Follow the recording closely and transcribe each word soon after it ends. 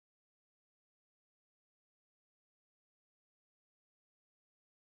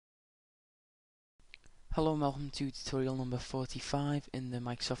Hello and welcome to tutorial number 45 in the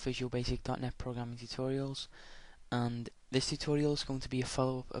Microsoft Visual Basic.NET programming tutorials, and this tutorial is going to be a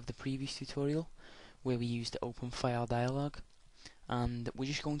follow-up of the previous tutorial where we used the open file dialog, and we're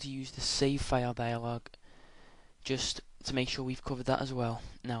just going to use the save file dialog just to make sure we've covered that as well.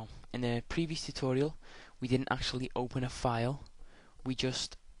 Now, in the previous tutorial we didn't actually open a file, we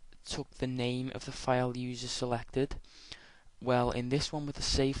just took the name of the file the user selected. Well, in this one with the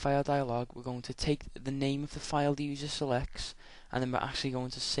save file dialog, we're going to take the name of the file the user selects, and then we're actually going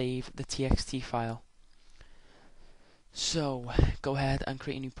to save the txt file. So, go ahead and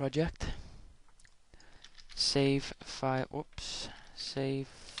create a new project. Save file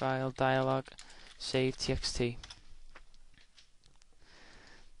dialog, save txt.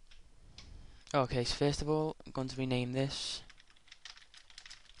 Okay, so first of all, I'm going to rename this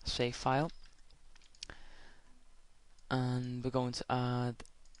save file. And we're going to add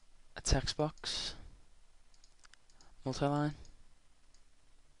a text box, multi-line,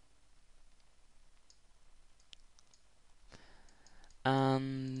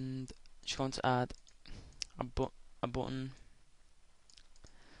 and just going to add a button,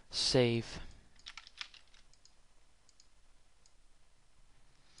 save.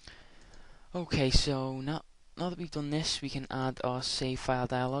 Okay, so now that we've done this, we can add our save file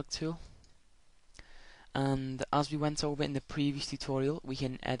dialog tool. And as we went over in the previous tutorial, we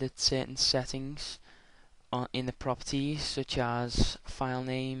can edit certain settings in the properties, such as file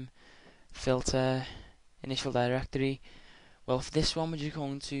name, filter, initial directory. Well, for this one, we're just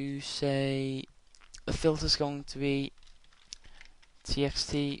going to say the filter is going to be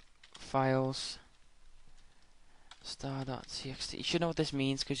txt files star.txt. You should know what this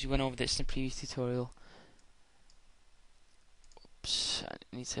means because you went over this in the previous tutorial. Oops, I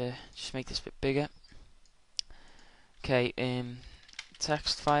need to just make this a bit bigger. Okay,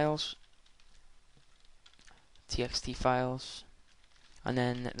 text files, txt files, and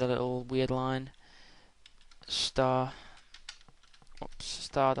then the little weird line, star.txt,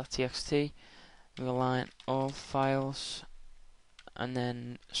 with a line, all files, and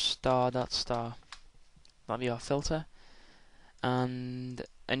then star.star. That'll be our filter, and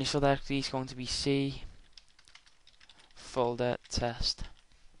initial directory is going to be C folder test,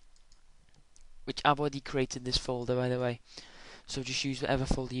 which I've already created this folder, by the way, so just use whatever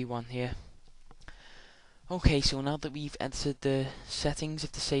folder you want here. Okay, so now that we've edited the settings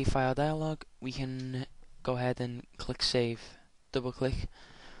of the save file dialog, we can go ahead and click save, double click,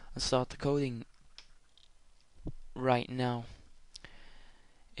 and start the coding right now.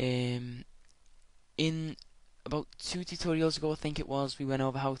 In about 2 tutorials ago, I think it was, we went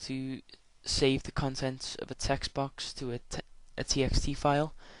over how to save the contents of a text box to a txt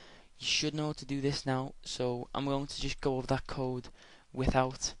file. You should know how to do this now, so I'm going to just go over that code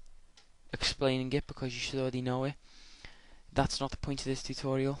without explaining it because you should already know it. That's not the point of this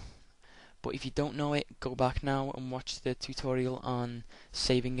tutorial, but if you don't know it, go back now and watch the tutorial on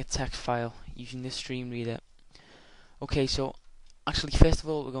saving a text file using the stream reader. Okay, so actually first of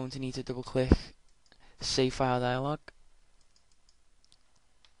all we're going to need to double click save file dialog,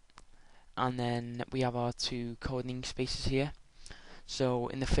 and then we have our 2 coding spaces here. So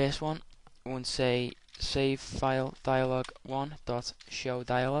in the first one, we want to say save file dialog 1.show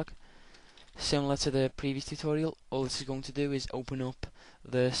dialog. Similar to the previous tutorial, all this is going to do is open up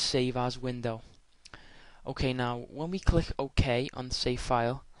the save as window. Okay, now when we click OK on the save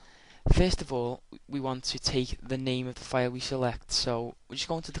file, first of all we want to take the name of the file we select. So we're just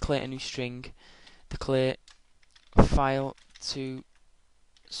going to declare a new string, declare file to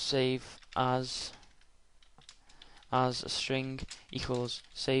save as a string equals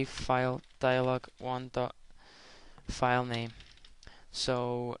save file dialog 1.file name.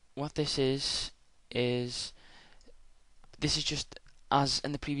 So what this is this is just, as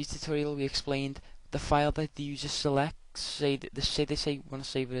in the previous tutorial we explained, the file that the user selects. Say they say we want to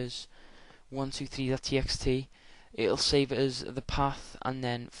save it as 123.txt, it'll save it as the path and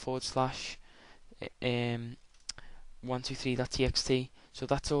then / 123.txt. so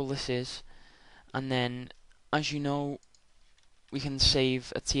that's all this is. And then, as you know, we can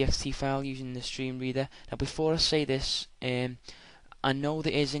save a txt file using the stream reader. Now before I say this, I know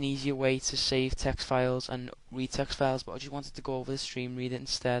there is an easier way to save text files and read text files, but I just wanted to go over the stream reader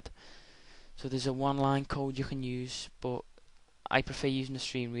instead. So there's a 1-line code you can use, but I prefer using the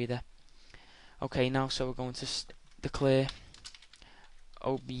stream reader. Okay, now so we're going to declare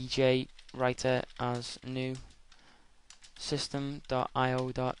obj writer as new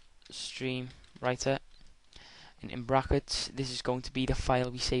system.io.streamwriter, and in brackets this is going to be the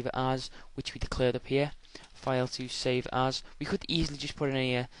file we save it as, which we declared up here, file to save as. We could easily just put in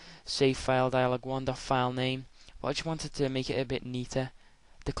a save file dialog 1.file name, but I just wanted to make it a bit neater,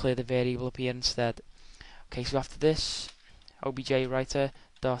 declare the variable up here instead. Okay, so after this,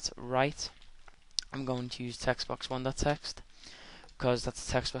 objwriter.write, I'm going to use textbox1.text because that's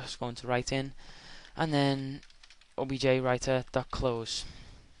the text box going to write in, and then objwriter.close.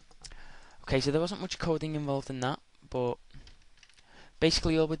 Okay, so there wasn't much coding involved in that, but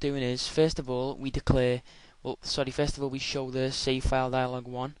basically all we're doing is, first of all we show the save file dialog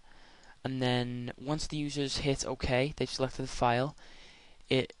 1, and then once the users hit OK, they've selected the file,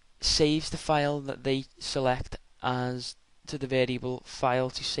 it saves the file that they select as to the variable file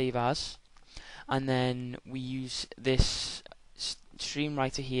to save as, and then we use this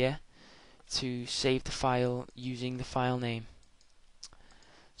streamwriter here to save the file using the file name.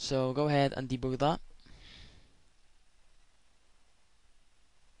 So go ahead and debug that.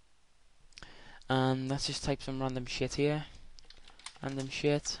 And let's just type some random shit here. Random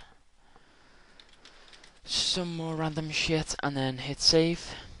shit. Some more random shit, and then hit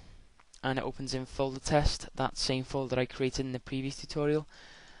save. And it opens in folder test, that same folder I created in the previous tutorial.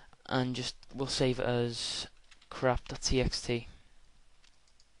 And we'll save it as crap.txt.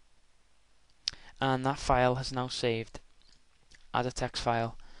 And that file has now saved as a text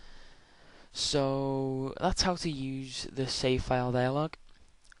file. So that's how to use the save file dialog.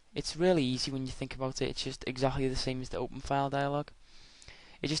 It's really easy when you think about it. It's just exactly the same as the open file dialog.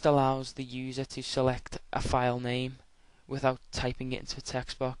 It just allows the user to select a file name without typing it into a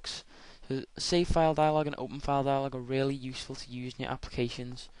text box. So save file dialog and open file dialog are really useful to use in your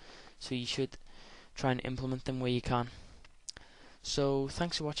applications, so you should try and implement them where you can. So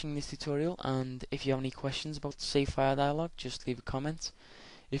thanks for watching this tutorial, and if you have any questions about the save file dialog, just leave a comment.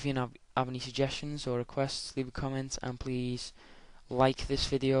 If you have any suggestions or requests, leave a comment, and please like this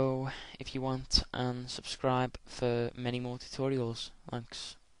video if you want, and subscribe for many more tutorials.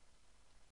 Thanks.